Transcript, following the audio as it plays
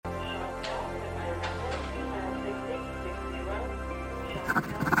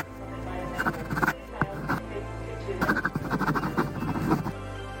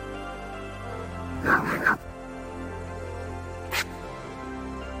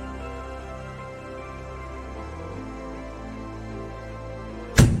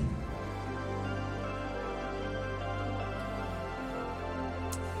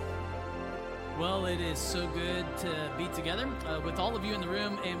Well, it is so good to be together with all of you in the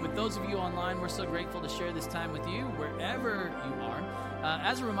room, and with those of you online. We're so grateful to share this time with you wherever you are.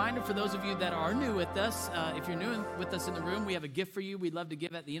 As a reminder, for those of you that are new with us, if you're new with us in the room, we have a gift for you we'd love to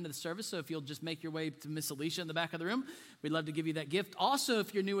give at the end of the service. So if you'll just make your way to Miss Alicia in the back of the room, we'd love to give you that gift. Also,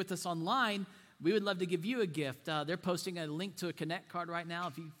 if you're new with us online, we would love to give you a gift. They're posting a link to a Connect card right now.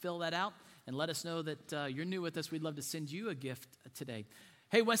 If you fill that out and let us know that you're new with us, we'd love to send you a gift today.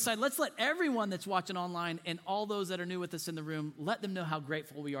 Hey, Westside, let's let everyone that's watching online and all those that are new with us in the room, let them know how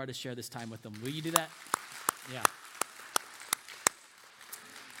grateful we are to share this time with them. Will you do that?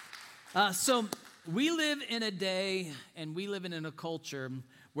 Yeah. So we live in a day and we live in a culture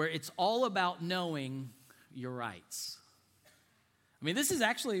where it's all about knowing your rights. I mean, this is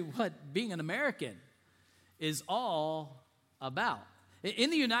actually what being an American is all about. In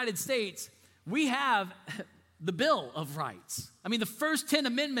the United States, we have the Bill of Rights. I mean, the first 10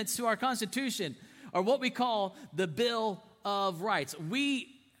 amendments to our Constitution are what we call the Bill of Rights. We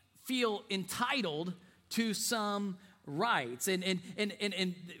feel entitled to some rights, and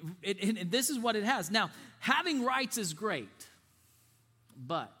this is what it has. Now, having rights is great,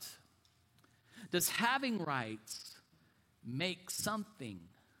 but does having rights make something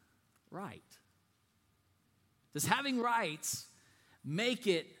right? Does having rights make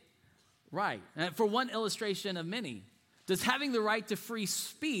it right? And for one illustration of many, does having the right to free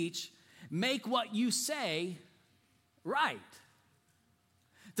speech make what you say right?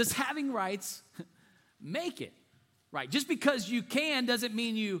 Does having rights make it right? Just because you can doesn't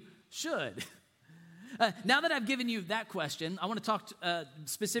mean you should. Now that I've given you that question, I want to talk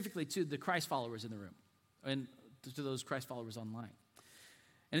specifically to the Christ followers in the room and to those Christ followers online.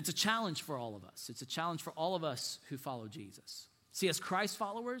 And it's a challenge for all of us. It's a challenge for all of us who follow Jesus. See, as Christ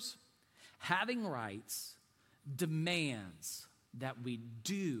followers, having rights demands that we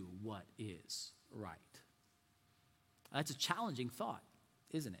do what is right. That's a challenging thought,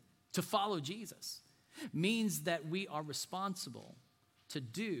 isn't it? To follow Jesus means that we are responsible to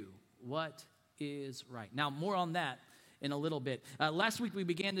do what is right. Now, more on that in a little bit. Last week we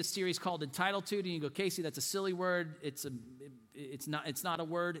began this series called Entititude, and you go, Casey, that's a silly word. It's not a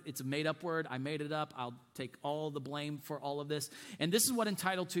word. It's a made-up word. I made it up. I'll take all the blame for all of this. And this is what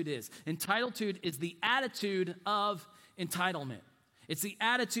entititude is. Entititude is the attitude of entitlement. It's the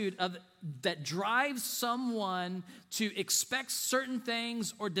attitude that drives someone to expect certain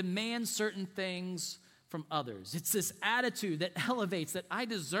things or demand certain things from others. It's this attitude that elevates that I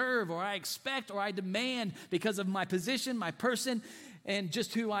deserve or I expect or I demand because of my position, my person, and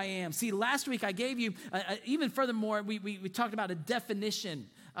just who I am. See, last week I gave you, even furthermore, we talked about a definition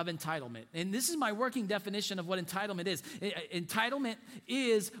of entitlement. And this is my working definition of what entitlement is. Entitlement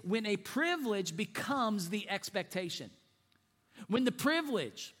is when a privilege becomes the expectation. When the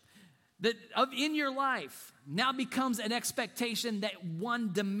privilege in your life now becomes an expectation that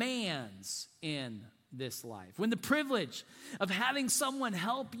one demands in this life. When the privilege of having someone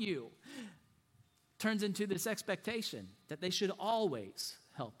help you turns into this expectation that they should always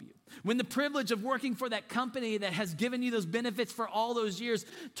help you. When the privilege of working for that company that has given you those benefits for all those years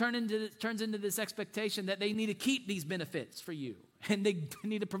turns into this expectation that they need to keep these benefits for you and they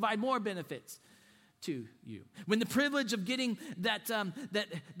need to provide more benefits to you. When the privilege of getting that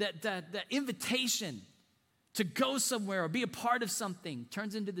invitation to go somewhere or be a part of something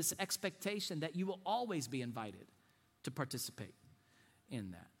turns into this expectation that you will always be invited to participate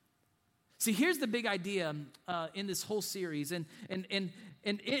in that. See, here's the big idea in this whole series, and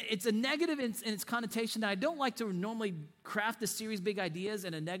it's a negative in its connotation. I don't like to normally craft this series, big ideas,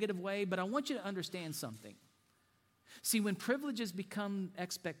 in a negative way, but I want you to understand something. See, when privileges become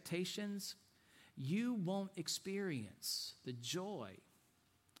expectations, you won't experience the joy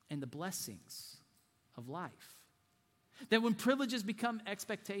and the blessings of life. That when privileges become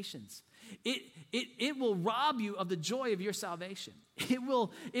expectations, it will rob you of the joy of your salvation. It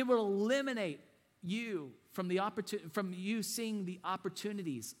will eliminate you from you seeing the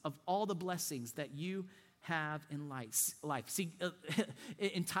opportunities of all the blessings that you have in life. See,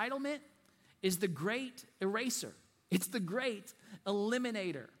 entitlement is the great eraser. It's the great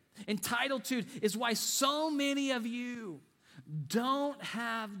eliminator. Entititude is why so many of you don't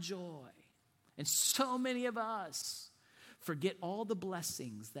have joy. And so many of us forget all the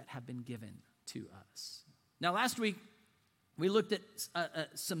blessings that have been given to us. Now, last week, we looked at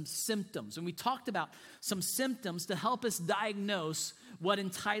some symptoms, and we talked about some symptoms to help us diagnose what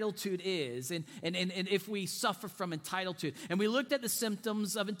entititude is and if we suffer from entititude. And we looked at the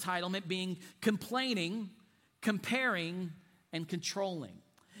symptoms of entitlement being complaining, comparing, and controlling.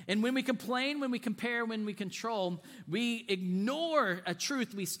 And when we complain, when we compare, when we control, we ignore a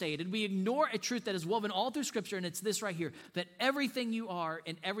truth we stated. We ignore a truth that is woven all through Scripture, and it's this right here, that everything you are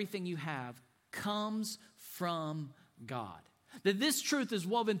and everything you have comes from God. That this truth is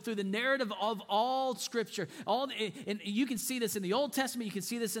woven through the narrative of all Scripture. And you can see this in the Old Testament, you can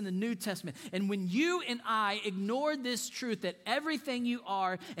see this in the New Testament. And when you and I ignore this truth that everything you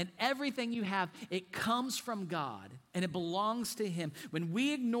are and everything you have, it comes from God and it belongs to Him. When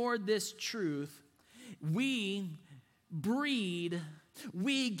we ignore this truth, we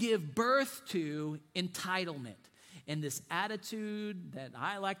give birth to entitlement and this attitude that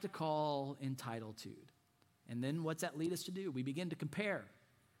I like to call entitlement. And then what's that lead us to do? We begin to compare.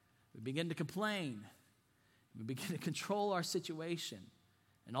 We begin to complain. We begin to control our situation.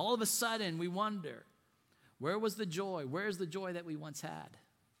 And all of a sudden, we wonder, where was the joy? Where's the joy that we once had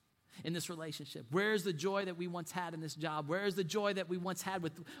in this relationship? Where's the joy that we once had in this job? Where's the joy that we once had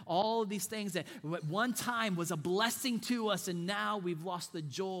with all of these things that at one time was a blessing to us, and now we've lost the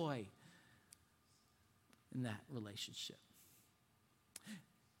joy in that relationship?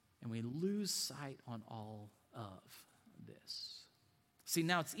 And we lose sight on all of this. See,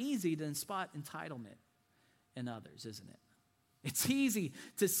 now it's easy to spot entitlement in others, isn't it? It's easy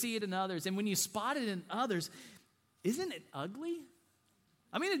to see it in others. And when you spot it in others, isn't it ugly?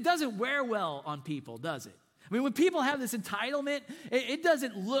 I mean, it doesn't wear well on people, does it? I mean, when people have this entitlement, it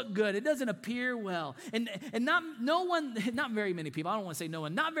doesn't look good. It doesn't appear well. And not very many people, I don't want to say no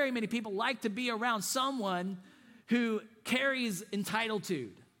one, not very many people like to be around someone who carries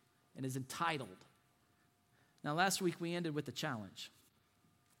entitlement and is entitled. Now, last week we ended with a challenge.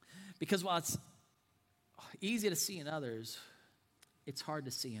 Because while it's easy to see in others, it's hard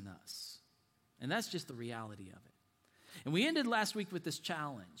to see in us. And that's just the reality of it. And we ended last week with this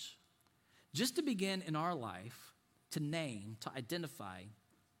challenge, just to begin in our life to name, to identify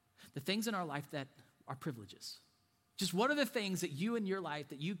the things in our life that are privileges. Just what are the things that you in your life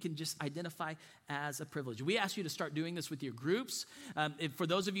that you can just identify as a privilege? We ask you to start doing this with your groups. For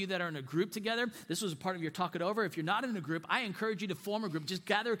those of you that are in a group together, this was a part of your Talk It Over. If you're not in a group, I encourage you to form a group. Just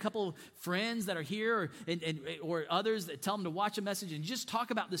gather a couple of friends that are here or others that tell them to watch a message and just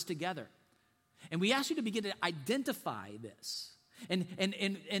talk about this together. And we ask you to begin to identify this. And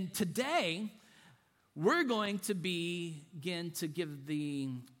today, we're going to begin to give the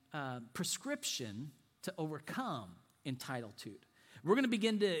prescription to overcome entitlement. We're going to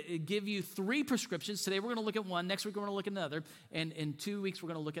begin to give you 3 prescriptions. Today we're going to look at one. Next week we're going to look at another. And in 2 weeks we're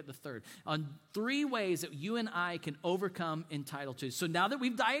going to look at the third. On 3 ways that you and I can overcome entitlement. So now that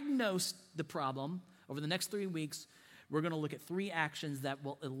we've diagnosed the problem, over the next 3 weeks, we're going to look at 3 actions that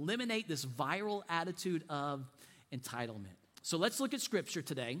will eliminate this viral attitude of entitlement. So let's look at Scripture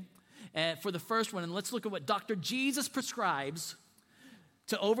today for the first one. And let's look at what Dr. Jesus prescribes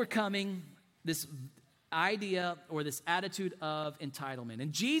to overcoming this idea or this attitude of entitlement.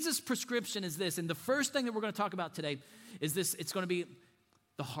 And Jesus' prescription is this, and the first thing that we're going to talk about today is this. It's going to be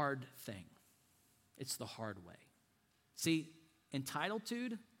the hard thing. It's the hard way. See,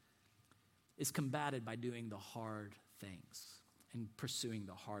 entitlement is combated by doing the hard things and pursuing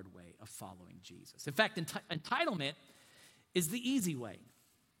the hard way of following Jesus. In fact, entitlement is the easy way.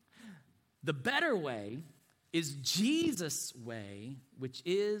 The better way is Jesus' way, which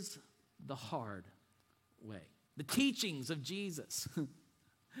is the hard way. The teachings of Jesus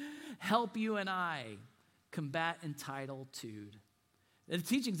help you and I combat entitlement. The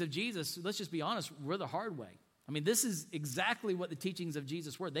teachings of Jesus, let's just be honest, were the hard way. I mean, this is exactly what the teachings of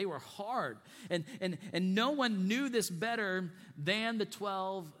Jesus were. They were hard. And no one knew this better than the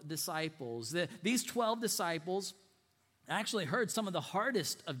 12 disciples. These 12 disciples actually heard some of the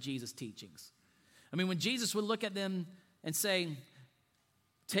hardest of Jesus' teachings. I mean, when Jesus would look at them and say,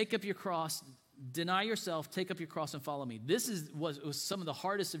 take up your cross, deny yourself, take up your cross and follow me. This was some of the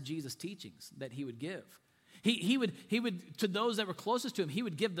hardest of Jesus' teachings that he would give. He would to those that were closest to him, he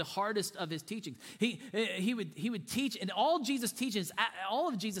would give the hardest of his teachings. He would teach, and all of Jesus'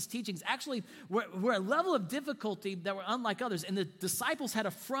 teachings actually were a level of difficulty that were unlike others. And the disciples had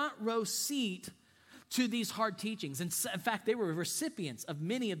a front row seat to these hard teachings. And in fact, they were recipients of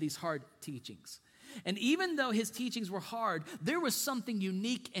many of these hard teachings. And even though his teachings were hard, there was something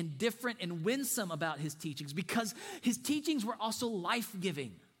unique and different and winsome about his teachings, because his teachings were also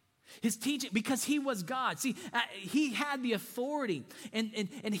life-giving. His teaching, because he was God. See, he had the authority and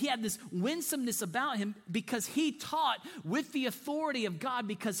he had this winsomeness about him because he taught with the authority of God,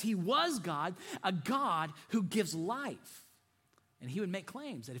 because he was God, a God who gives life. And he would make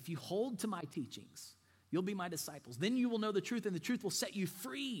claims that if you hold to my teachings, you'll be my disciples. Then you will know the truth, and the truth will set you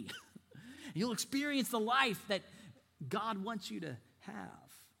free. You'll experience the life that God wants you to have.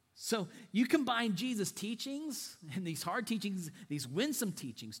 So you combine Jesus' teachings and these hard teachings, these winsome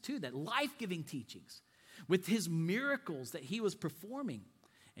teachings too, that life-giving teachings, with his miracles that he was performing.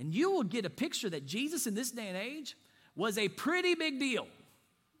 And you will get a picture that Jesus in this day and age was a pretty big deal.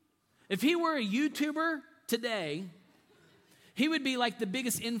 If he were a YouTuber today, he would be like the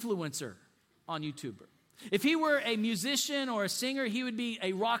biggest influencer on YouTuber. If he were a musician or a singer, he would be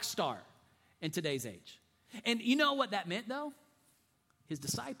a rock star in today's age. And you know what that meant, though? His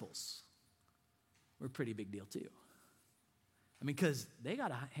disciples were a pretty big deal, too. I mean, because they got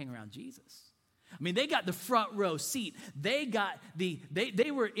to hang around Jesus. I mean, they got the front row seat. They got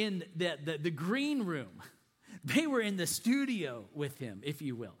they were in the green room. They were in the studio with him, if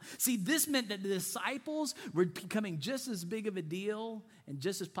you will. See, this meant that the disciples were becoming just as big of a deal and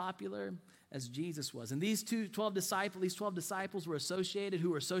just as popular as Jesus was. And these 12 disciples were associated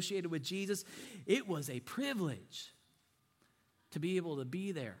with Jesus. It was a privilege to be able to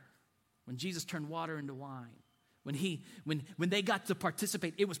be there when Jesus turned water into wine. When they got to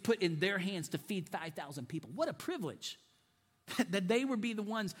participate, it was put in their hands to feed 5,000 people. What a privilege that they would be the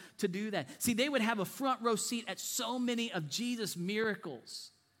ones to do that. See, they would have a front row seat at so many of Jesus'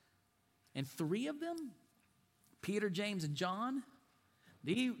 miracles. And 3 of them, Peter, James, and John,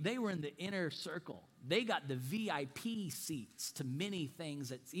 they were in the inner circle. They got the VIP seats to many things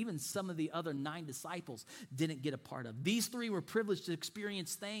that even some of the other 9 disciples didn't get a part of. These 3 were privileged to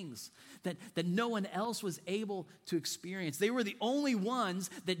experience things that no one else was able to experience. They were the only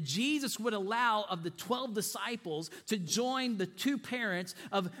ones that Jesus would allow of the 12 disciples to join the 2 parents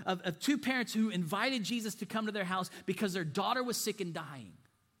of 2 parents who invited Jesus to come to their house because their daughter was sick and dying.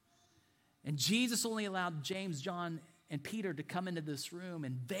 And Jesus only allowed James, John, and Peter to come into this room,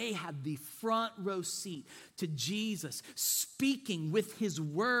 and they had the front row seat to Jesus speaking with his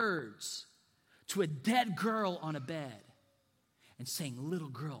words to a dead girl on a bed and saying, "Little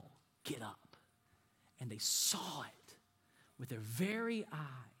girl, get up." And they saw it with their very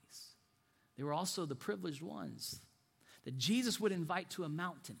eyes. They were also the privileged ones that Jesus would invite to a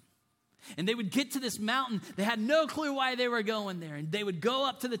mountain. And they would get to this mountain. They had no clue why they were going there. And they would go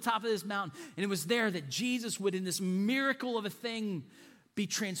up to the top of this mountain. And it was there that Jesus would, in this miracle of a thing, be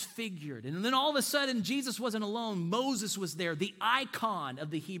transfigured. And then all of a sudden, Jesus wasn't alone. Moses was there, the icon of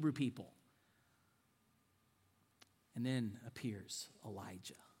the Hebrew people. And then appears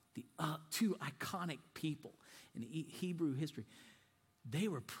Elijah, the 2 iconic people in Hebrew history. They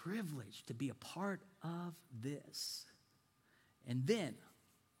were privileged to be a part of this. And then,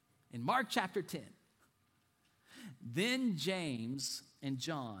 in Mark chapter 10, then James and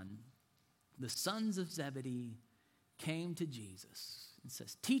John, the sons of Zebedee, came to Jesus and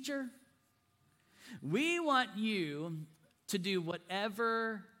says, "Teacher, we want you to do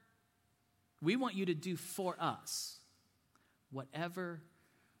whatever, we want you to do for us, whatever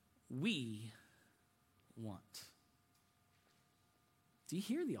we want." Do you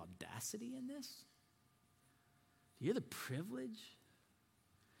hear the audacity in this? Do you hear the privilege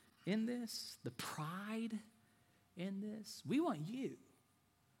in this, the pride in this? We want you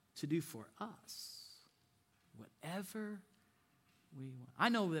to do for us whatever we want. I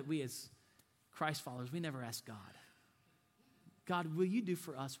know that we as Christ followers, we never ask God, "God, will you do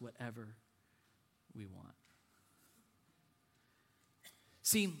for us whatever we want?"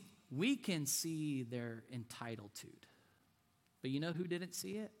 See, we can see their entitlement, but you know who didn't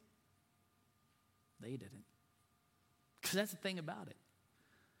see it? They didn't. Because that's the thing about it.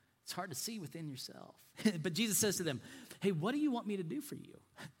 It's hard to see within yourself. But Jesus says to them, "Hey, what do you want me to do for you?"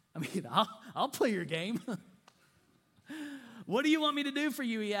 I mean, I'll play your game. "What do you want me to do for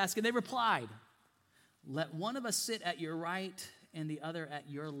you?" he asked. And they replied, "Let one of us sit at your right and the other at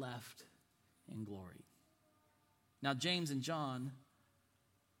your left in glory." Now, James and John,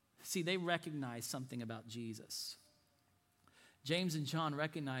 see, they recognized something about Jesus. James and John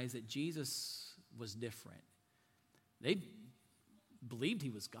recognized that Jesus was different. They believed he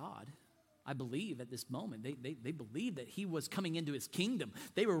was God. I believe at this moment, they believed that he was coming into his kingdom.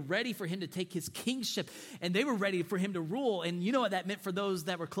 They were ready for him to take his kingship, and they were ready for him to rule. And you know what that meant for those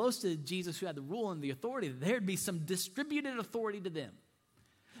that were close to Jesus who had the rule and the authority? There'd be some distributed authority to them.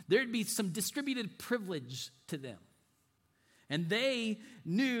 There'd be some distributed privilege to them. And they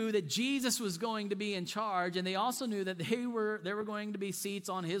knew that Jesus was going to be in charge, and they also knew that there were going to be seats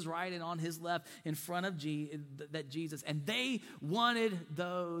on his right and on his left in front of Jesus, and they wanted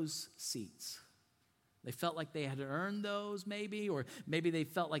those seats. They felt like they had earned those maybe, or maybe they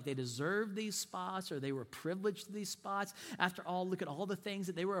felt like they deserved these spots, or they were privileged to these spots. After all, look at all the things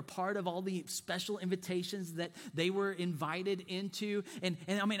that they were a part of, all the special invitations that they were invited into. And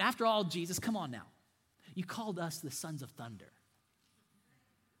I mean, after all, Jesus, come on now. You called us the sons of thunder.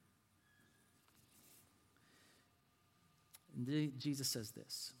 And Jesus says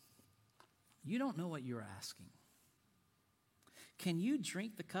this, you don't know what you're asking. Can you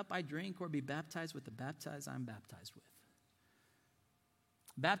drink the cup I drink or be baptized with the baptism I'm baptized with?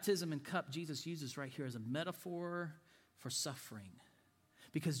 Baptism and cup Jesus uses right here as a metaphor for suffering.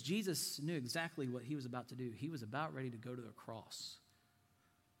 Because Jesus knew exactly what he was about to do. He was about ready to go to the cross.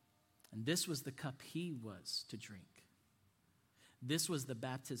 And this was the cup he was to drink. This was the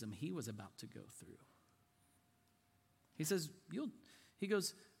baptism he was about to go through. He says, he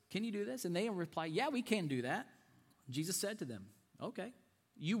goes, can you do this? And they reply, yeah, we can do that. Jesus said to them, okay,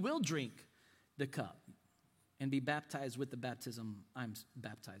 you will drink the cup and be baptized with the baptism I'm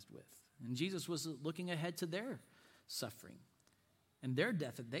baptized with. And Jesus was looking ahead to their suffering and their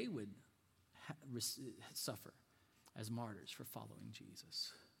death that they would suffer as martyrs for following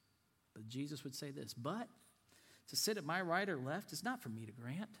Jesus. But Jesus would say this, but to sit at my right or left is not for me to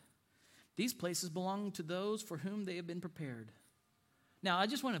grant. These places belong to those for whom they have been prepared. Now, I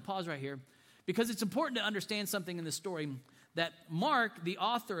just want to pause right here because it's important to understand something in this story, that Mark, the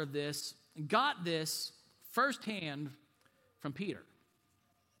author of this, got this firsthand from Peter.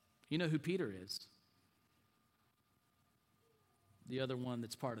 You know who Peter is? The other one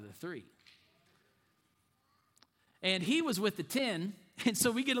that's part of the three. And he was with the 10, and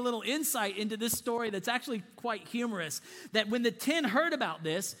so we get a little insight into this story that's actually quite humorous, that when the 10 heard about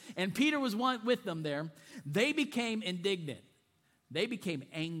this, and Peter was with them there, they became indignant. They became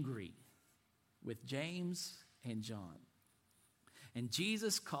angry with James and John. And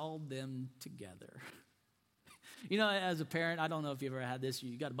Jesus called them together. You know, as a parent, I don't know if you've ever had this.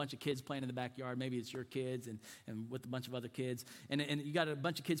 You got a bunch of kids playing in the backyard. Maybe it's your kids and with a bunch of other kids. And you got a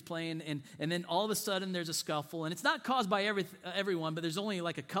bunch of kids playing. And then all of a sudden there's a scuffle. And it's not caused by everyone, but there's only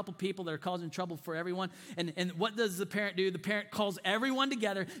like a couple people that are causing trouble for everyone. And what does the parent do? The parent calls everyone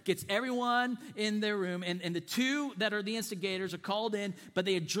together, gets everyone in their room. And the two that are the instigators are called in, but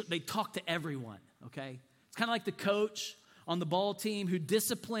they talk to everyone, okay? It's kind of like the coach on the ball team who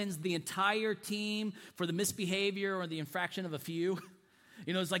disciplines the entire team for the misbehavior or the infraction of a few.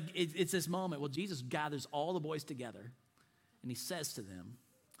 You know, it's like it's this moment. Well, Jesus gathers all the boys together and he says to them,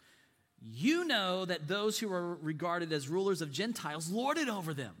 you know that those who are regarded as rulers of Gentiles lord it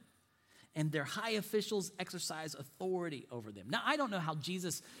over them, and their high officials exercise authority over them. Now, I don't know how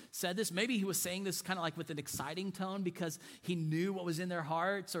Jesus said this. Maybe he was saying this kind of like with an exciting tone because he knew what was in their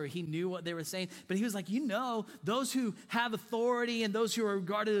hearts or he knew what they were saying. But he was like, you know, those who have authority and those who are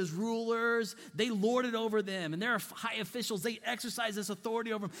regarded as rulers, they lord it over them. And there are high officials. They exercise this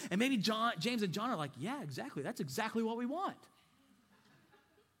authority over them. And maybe James and John are like, yeah, exactly. That's exactly what we want.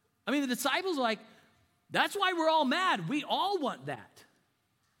 I mean, the disciples are like, that's why we're all mad. We all want that.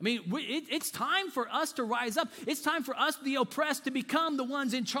 I mean, it's time for us to rise up. It's time for us, the oppressed, to become the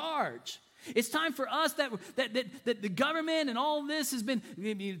ones in charge. It's time for us that the government and all of this has been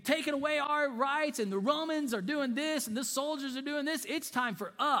taking away our rights, and the Romans are doing this, and the soldiers are doing this. It's time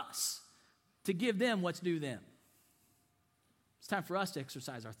for us to give them what's due them. It's time for us to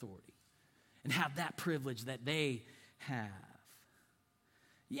exercise our authority and have that privilege that they have.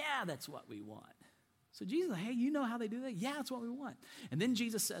 Yeah, that's what we want. So Jesus is like, hey, you know how they do that? Yeah, that's what we want. And then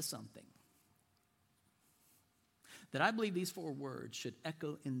Jesus says something that I believe these 4 words should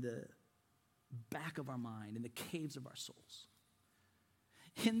echo in the back of our mind, in the caves of our souls.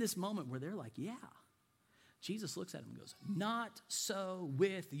 In this moment where they're like, yeah, Jesus looks at him and goes, not so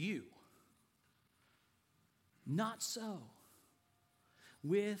with you. Not so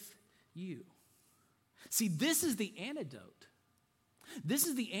with you. See, this is the antidote. This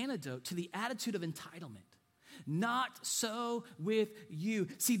is the antidote to the attitude of entitlement. Not so with you.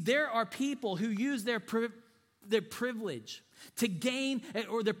 See, there are people who use their privilege to gain,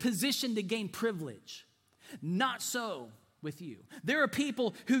 or their position to gain privilege. Not so with you. There are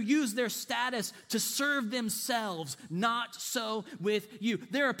people who use their status to serve themselves. Not so with you.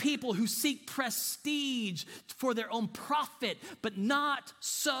 There are people who seek prestige for their own profit, but not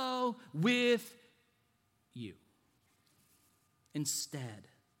so with you. Instead,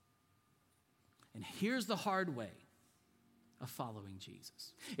 and here's the hard way of following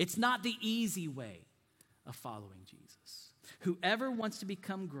Jesus. It's not the easy way of following Jesus. Whoever wants to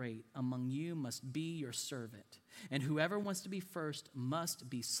become great among you must be your servant, and whoever wants to be first must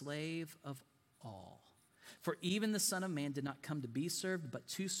be slave of all. For even the Son of Man did not come to be served, but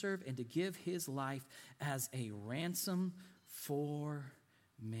to serve and to give his life as a ransom for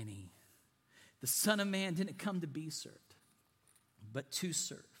many. The Son of Man didn't come to be served, but to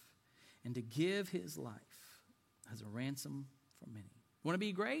serve and to give his life as a ransom for many. Want to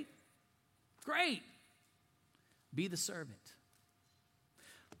be great? Great. Be the servant.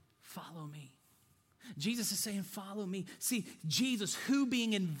 Follow me. Jesus is saying, follow me. See, Jesus, who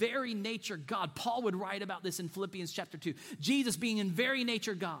being in very nature God, Paul would write about this in Philippians chapter 2. Jesus being in very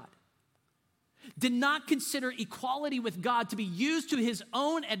nature God, did not consider equality with God to be used to his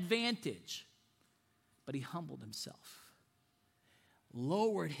own advantage, but he humbled himself,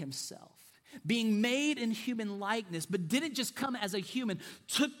 lowered himself, being made in human likeness, but didn't just come as a human,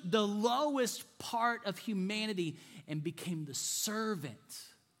 took the lowest part of humanity and became the servant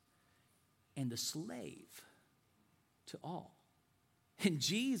and the slave to all. And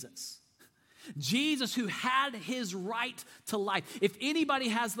Jesus who had his right to life, if anybody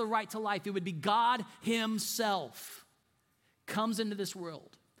has the right to life, it would be God himself, comes into this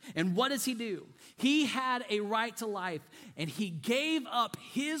world. And what does he do? He had a right to life, and he gave up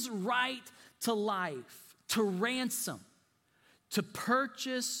his right to life, to ransom, to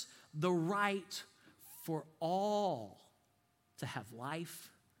purchase the right for all to have life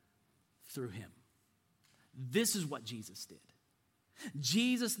through him. This is what Jesus did.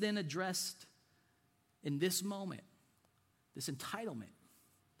 Jesus then addressed in this moment, this entitlement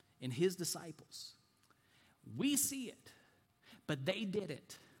in his disciples. We see it, but they did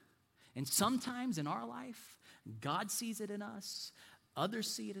it. And sometimes in our life, God sees it in us, others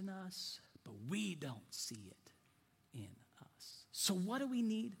see it in us, but we don't see it in us. So what do we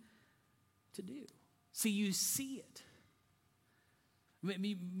need to do? See, you see it.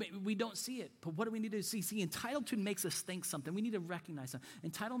 We don't see it, but what do we need to see? See, entitlement makes us think something. We need to recognize something.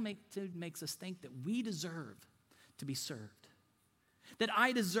 Entitlement makes us think that we deserve to be served. That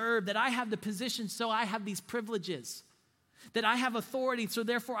I deserve, that I have the position, so I have these privileges. That I have authority, so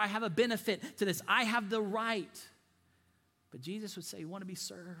therefore I have a benefit to this. I have the right. But Jesus would say, you want to be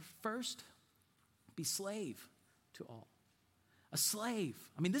served? First, be slave to all. A slave.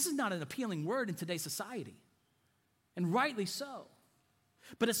 I mean, this is not an appealing word in today's society. And rightly so.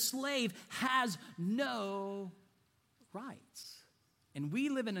 But a slave has no rights. And we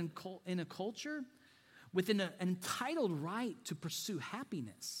live in a culture with an entitled right to pursue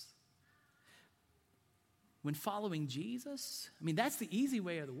happiness. When following Jesus, I mean, that's the easy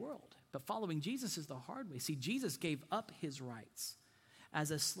way of the world. But following Jesus is the hard way. See, Jesus gave up his rights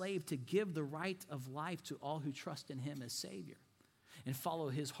as a slave to give the right of life to all who trust in him as Savior and follow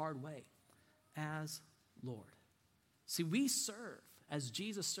his hard way as Lord. See, we serve as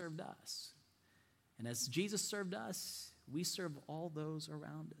Jesus served us. And as Jesus served us, we serve all those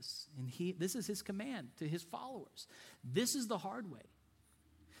around us. And this is his command to his followers. This is the hard way.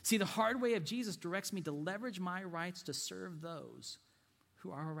 See, the hard way of Jesus directs me to leverage my rights to serve those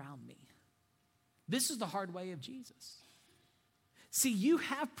who are around me. This is the hard way of Jesus. See, you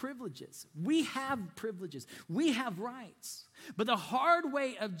have privileges. We have privileges. We have rights. But the hard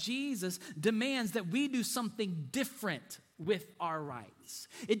way of Jesus demands that we do something different with our rights.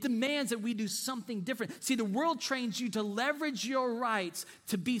 It demands that we do something different. See, the world trains you to leverage your rights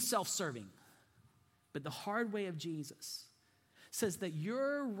to be self-serving. But the hard way of Jesus says that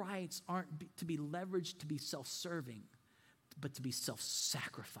your rights aren't to be leveraged to be self-serving, but to be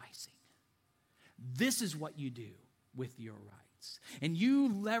self-sacrificing. This is what you do with your rights. And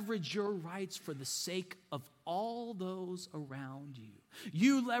you leverage your rights for the sake of all those around you.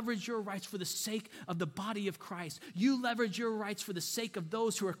 You leverage your rights for the sake of the body of Christ. You leverage your rights for the sake of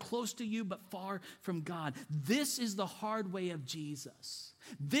those who are close to you but far from God. This is the hard way of Jesus.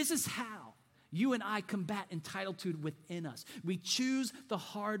 This is how you and I combat entitlement within us. We choose the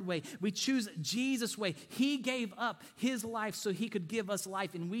hard way. We choose Jesus' way. He gave up his life so he could give us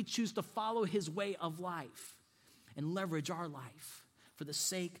life, and we choose to follow his way of life and leverage our life for the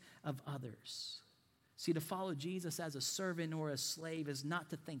sake of others. See, to follow Jesus as a servant or a slave is not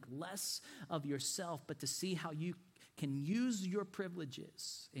to think less of yourself, but to see how you can use your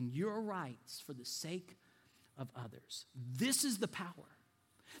privileges and your rights for the sake of others. This is the power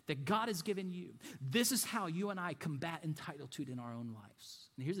that God has given you. This is how you and I combat entitlement in our own lives.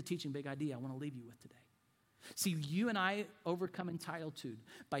 And here's a teaching big idea I want to leave you with today. See, you and I overcome entitlement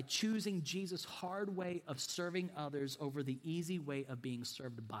by choosing Jesus' hard way of serving others over the easy way of being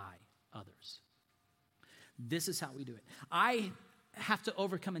served by others. This is how we do it. I have to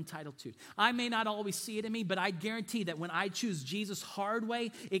overcome entitlement. I may not always see it in me, but I guarantee that when I choose Jesus' hard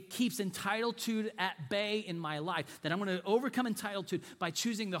way, it keeps entitlement at bay in my life. That I'm going to overcome entitlement by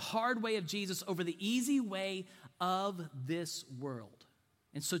choosing the hard way of Jesus over the easy way of this world.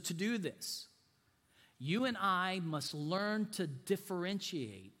 And so to do this, you and I must learn to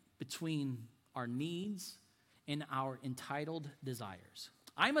differentiate between our needs and our entitled desires.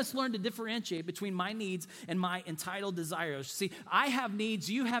 I must learn to differentiate between my needs and my entitled desires. See, I have needs,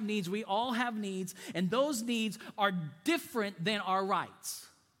 you have needs, we all have needs, and those needs are different than our rights.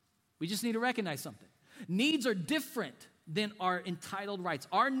 We just need to recognize something. Needs are different than our entitled rights.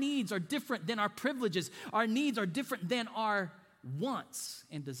 Our needs are different than our privileges. Our needs are different than our wants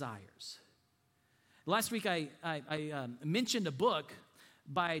and desires. Last week, I mentioned a book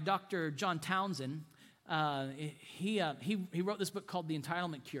by Dr. John Townsend. He wrote this book called The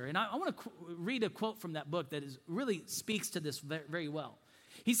Entitlement Cure. And I want to read a quote from that book that really speaks to this very well.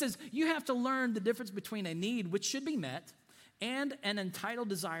 He says, you have to learn the difference between a need which should be met and an entitled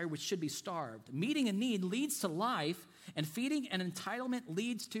desire which should be starved. Meeting a need leads to life, and feeding an entitlement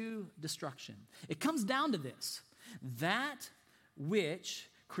leads to destruction. It comes down to this: that which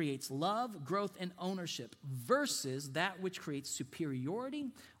creates love, growth, and ownership versus that which creates superiority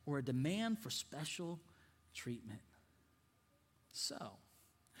or a demand for special treatment. So,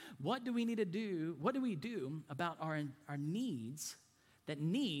 what do we need to do? What do we do about our needs that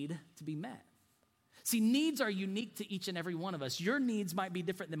need to be met? See, needs are unique to each and every one of us. Your needs might be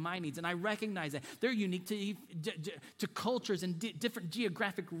different than my needs, and I recognize that. They're unique to cultures and different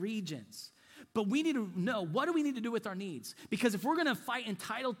geographic regions. But we need to know, what do we need to do with our needs? Because if we're going to fight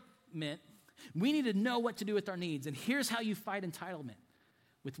entitlement, we need to know what to do with our needs. And here's how you fight entitlement: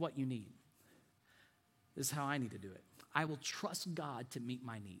 with what you need. This is how I need to do it. I will trust God to meet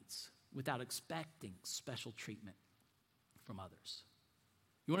my needs without expecting special treatment from others.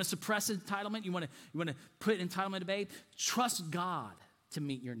 You want to suppress entitlement? You want to put entitlement to bay? Trust God to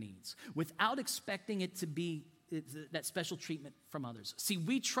meet your needs without expecting it to be that special treatment from others. See,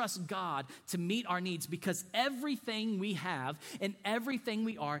 we trust God to meet our needs because everything we have and everything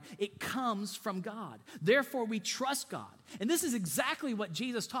we are, it comes from God. Therefore, we trust God. And this is exactly what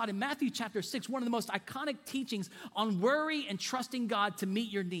Jesus taught in Matthew chapter 6, one of the most iconic teachings on worry and trusting God to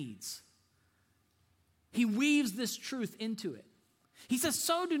meet your needs. He weaves this truth into it. He says,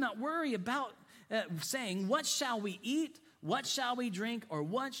 so do not worry about saying, what shall we eat, what shall we drink, or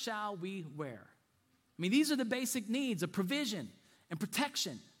what shall we wear? I mean, these are the basic needs of provision and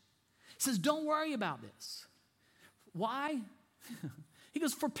protection. He says, don't worry about this. Why? He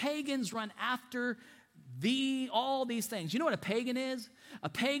goes, for pagans run after all these things. You know what a pagan is? A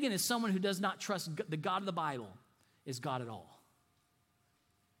pagan is someone who does not trust the God of the Bible is God at all.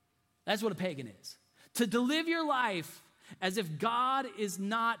 That's what a pagan is. To live your life as if God is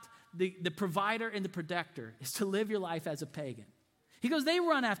not the provider and the protector is to live your life as a pagan. He goes, they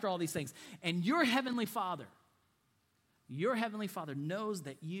run after all these things. And your heavenly Father knows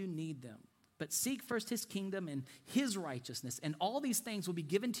that you need them. But seek first his kingdom and his righteousness, and all these things will be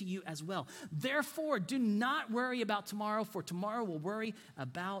given to you as well. Therefore, do not worry about tomorrow, for tomorrow will worry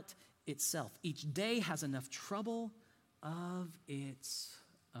about itself. Each day has enough trouble of its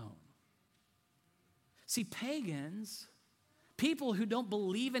own. See, pagans, people who don't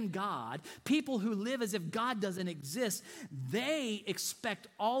believe in God, people who live as if God doesn't exist, they expect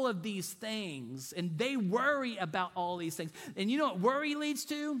all of these things and they worry about all these things. And you know what worry leads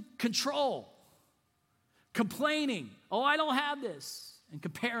to? Control, complaining. Oh, I don't have this, and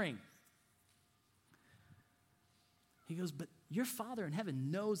comparing. He goes, but your Father in heaven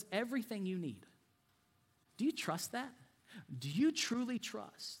knows everything you need. Do you trust that? Do you truly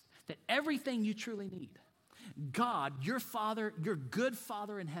trust that everything you truly need, God, your Father, your good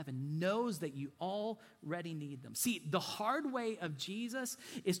Father in heaven, knows that you already need them? See, the hard way of Jesus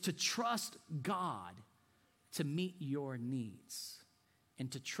is to trust God to meet your needs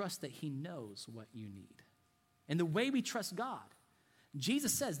and to trust that he knows what you need. And the way we trust God,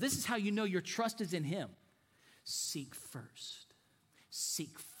 Jesus says, this is how you know your trust is in him. Seek first.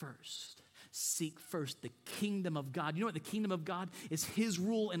 Seek first. Seek first the kingdom of God. You know what the kingdom of God is? His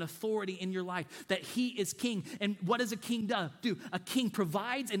rule and authority in your life, that he is king. And what does a king do? A king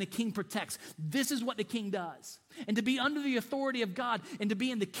provides and a king protects. This is what the king does. And to be under the authority of God and to be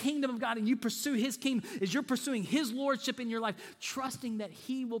in the kingdom of God and you pursue his kingdom is you're pursuing his lordship in your life, trusting that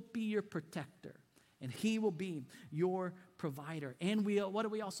he will be your protector and he will be your provider. And what do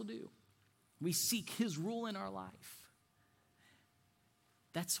we also do? We seek his rule in our life.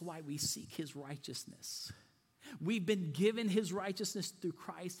 That's why we seek his righteousness. We've been given his righteousness through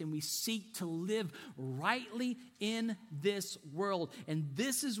Christ, and we seek to live rightly in this world. And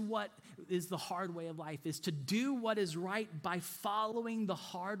this is what is the hard way of life, is to do what is right by following the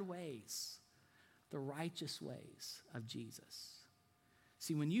hard ways, the righteous ways of Jesus.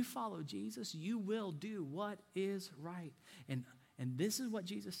 See, when you follow Jesus, you will do what is right. And this is what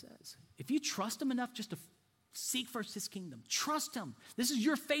Jesus says. If you trust him enough just to seek first his kingdom, trust him. This is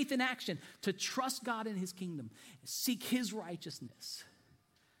your faith in action, to trust God in his kingdom. Seek his righteousness.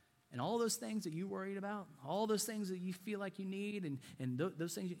 And all those things that you worried about, all those things that you feel like you need, and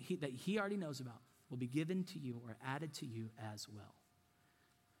those things that he already knows about will be given to you or added to you as well.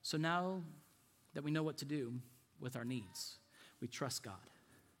 So now that we know what to do with our needs. We trust God.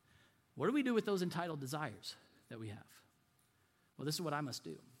 What do we do with those entitled desires that we have? Well, this is what I must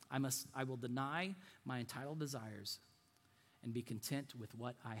do. I will deny my entitled desires and be content with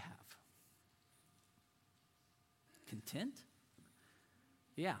what I have. Content?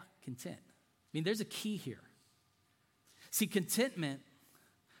 Yeah, content. I mean, there's a key here. See, contentment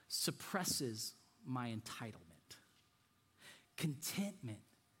suppresses my entitlement. Contentment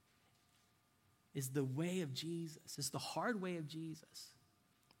is the way of Jesus. It's the hard way of Jesus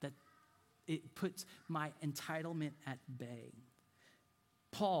that it puts my entitlement at bay.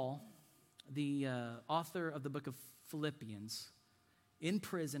 Paul, the author of the book of Philippians, in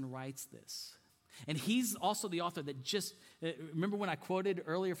prison writes this. And he's also the author that remember when I quoted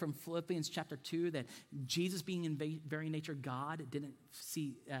earlier from Philippians chapter 2 that Jesus being in very nature God didn't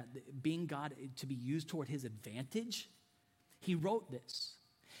see being God to be used toward his advantage? He wrote this.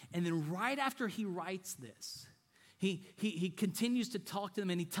 And then right after he writes this, he continues to talk to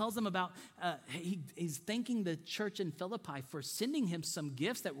them, and he tells them about, he's thanking the church in Philippi for sending him some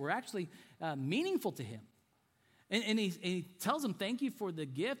gifts that were actually meaningful to him. And he tells them, thank you for the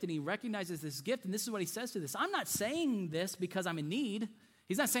gift, and he recognizes this gift, and this is what he says to this. I'm not saying this because I'm in need.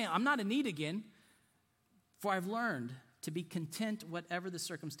 He's not saying, I'm not in need again, for I've learned to be content whatever the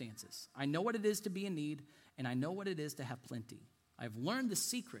circumstances. I know what it is to be in need, and I know what it is to have plenty. I've learned the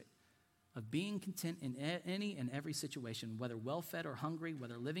secret of being content in any and every situation, whether well-fed or hungry,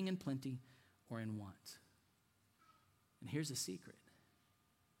 whether living in plenty or in want. And here's the secret.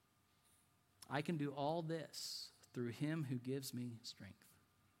 I can do all this through him who gives me strength.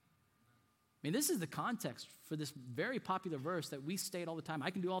 I mean, this is the context for this very popular verse that we state all the time.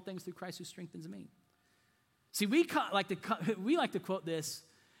 I can do all things through Christ who strengthens me. See, we like to quote this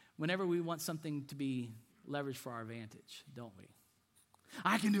whenever we want something to be leveraged for our advantage, don't we?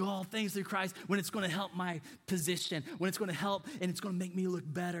 I can do all things through Christ when it's going to help my position, when it's going to help and it's going to make me look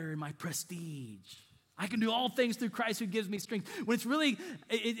better in my prestige. I can do all things through Christ who gives me strength. When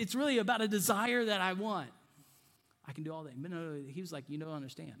it's really about a desire that I want. I can do all that. But no, he was like, you don't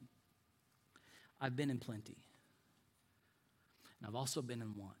understand. I've been in plenty. And I've also been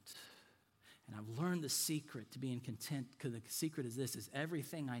in want. And I've learned the secret to being content, because the secret is this, is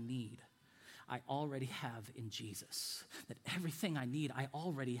everything I need, I already have in Jesus. That everything I need, I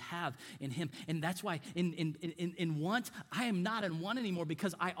already have in him. And that's why in want, I am not in want anymore,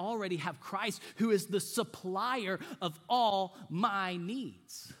 because I already have Christ, who is the supplier of all my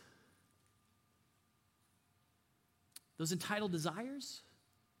needs. Those entitled desires,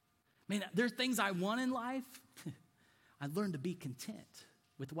 man, there are things I want in life. I learned to be content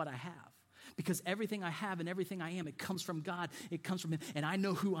with what I have. Because everything I have and everything I am, it comes from God. It comes from him. And I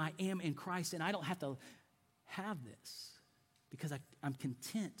know who I am in Christ. And I don't have to have this because I'm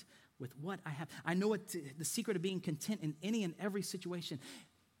content with what I have. I know the secret of being content in any and every situation.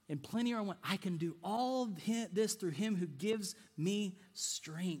 In plenty or want, I can do all this through him who gives me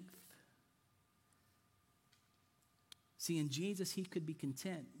strength. See, in Jesus, he could be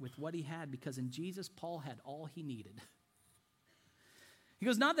content with what he had, because in Jesus, Paul had all he needed. He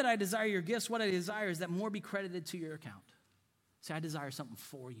goes, not that I desire your gifts. What I desire is that more be credited to your account. See, I desire something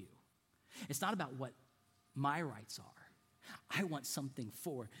for you. It's not about what my rights are. I want something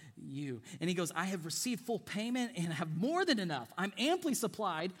for you. And he goes, I have received full payment and have more than enough. I'm amply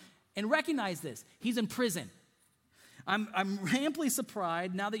supplied. And recognize this. He's in prison. I'm amply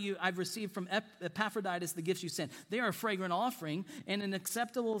supplied now that I've received from Epaphroditus the gifts you sent. They are a fragrant offering and an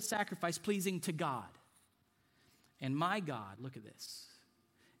acceptable sacrifice pleasing to God. And my God, look at this.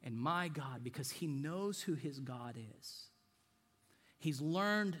 And my God, because he knows who his God is. He's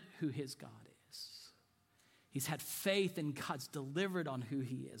learned who his God is. He's had faith in God's delivered on who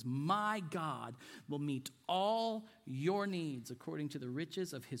he is. My God will meet all your needs according to the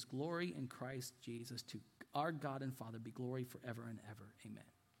riches of his glory in Christ Jesus. To our God and Father be glory forever and ever. Amen.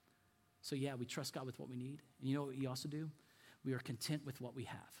 So yeah, we trust God with what we need. And you know what we also do? We are content with what we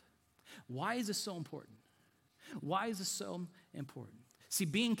have. Why is this so important? Why is this so important? See,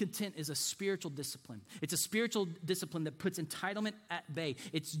 being content is a spiritual discipline. It's a spiritual discipline that puts entitlement at bay.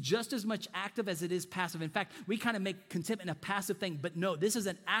 It's just as much active as it is passive. In fact, we kind of make contentment a passive thing, but no, this is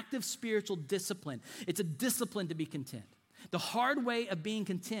an active spiritual discipline. It's a discipline to be content. The hard way of being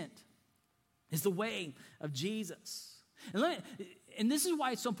content is the way of Jesus. And this is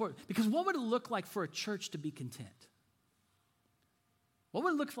why it's so important, because what would it look like for a church to be content? What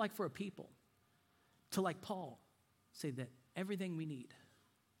would it look like for a people to, like Paul, say that everything we need,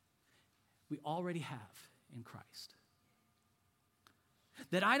 we already have in Christ?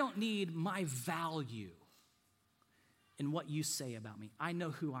 That I don't need my value in what you say about me. I know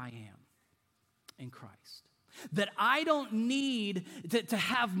who I am. in Christ. That I don't need to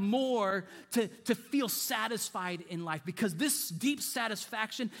have more to feel satisfied in life, because this deep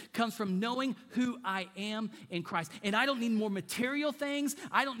satisfaction comes from knowing who I am in Christ. And I don't need more material things.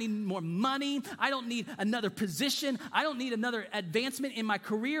 I don't need more money. I don't need another position. I don't need another advancement in my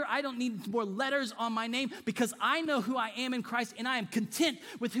career. I don't need more letters on my name, because I know who I am in Christ, and I am content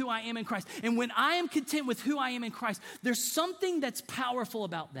with who I am in Christ. And when I am content with who I am in Christ, there's something that's powerful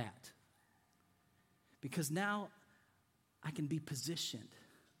about that. Because now I can be positioned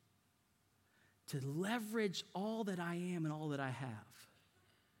to leverage all that I am and all that I have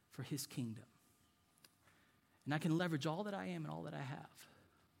for his kingdom. And I can leverage all that I am and all that I have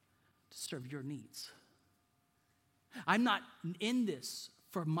to serve your needs. I'm not in this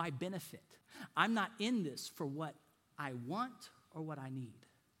for my benefit. I'm not in this for what I want or what I need,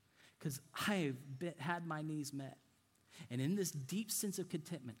 because I've had my needs met. And in this deep sense of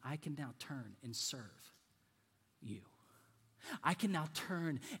contentment, I can now turn and serve you. I can now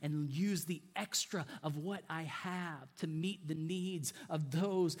turn and use the extra of what I have to meet the needs of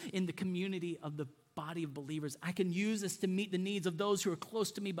those in the community of the body of believers. I can use this to meet the needs of those who are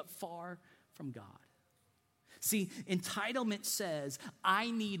close to me but far from God. See, entitlement says,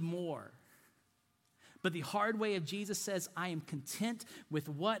 I need more. But the hard way of Jesus says, I am content with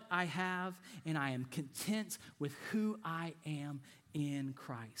what I have, and I am content with who I am in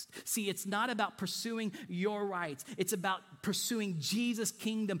Christ. See, it's not about pursuing your rights. It's about pursuing Jesus'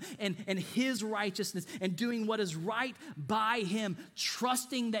 kingdom and his righteousness and doing what is right by him,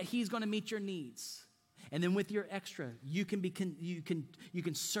 trusting that he's going to meet your needs. And then with your extra, you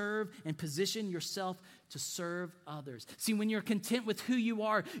can serve and position yourself to serve others. See, when you're content with who you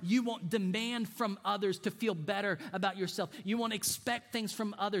are, you won't demand from others to feel better about yourself. You won't expect things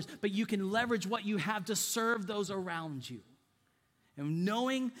from others, but you can leverage what you have to serve those around you. And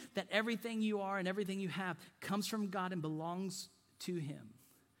knowing that everything you are and everything you have comes from God and belongs to him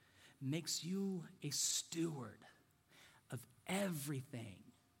makes you a steward of everything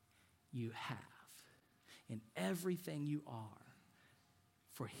you have and everything you are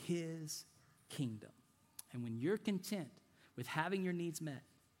for his kingdom. And when you're content with having your needs met,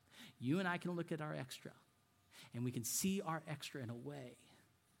 you and I can look at our extra, and we can see our extra in a way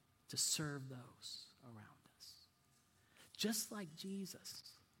to serve those around us. Just like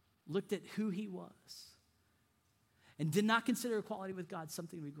Jesus looked at who he was and did not consider equality with God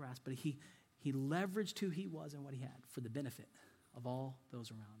something to be grasped, but he leveraged who he was and what he had for the benefit of all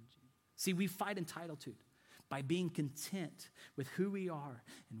those around you. See, we fight entitlement by being content with who we are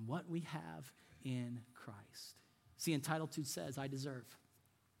and what we have in Christ. See, entitlement says, I deserve.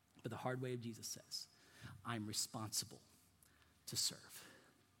 But the hard way of Jesus says, I'm responsible to serve.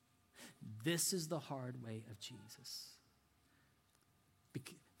 This is the hard way of Jesus.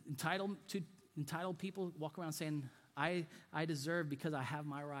 Entitled people walk around saying, I deserve because I have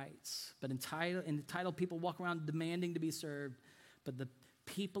my rights. But entitled people walk around demanding to be served. But the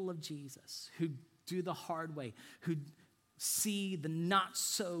people of Jesus who do the hard way, who see the not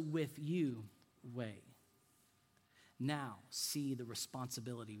so with you way, now see the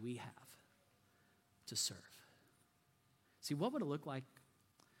responsibility we have to serve. See, what would it look like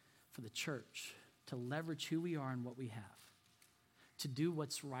for the church to leverage who we are and what we have to do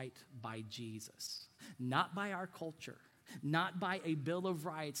what's right by Jesus, not by our culture, not by a Bill of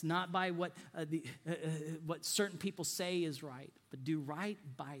Rights, not by what certain people say is right, but do right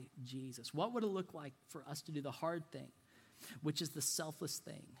by Jesus? What would it look like for us to do the hard thing, which is the selfless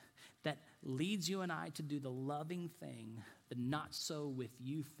thing that leads you and I to do the loving thing, the not so with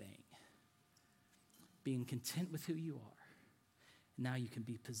you thing, being content with who you are? Now you can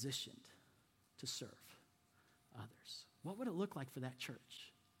be positioned to serve others. What would it look like for that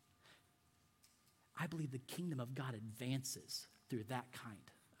church? I believe the kingdom of God advances through that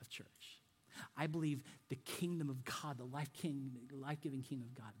kind of church. I believe the kingdom of God, the life-giving kingdom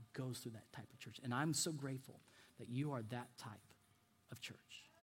of God, goes through that type of church. And I'm so grateful that you are that type of church.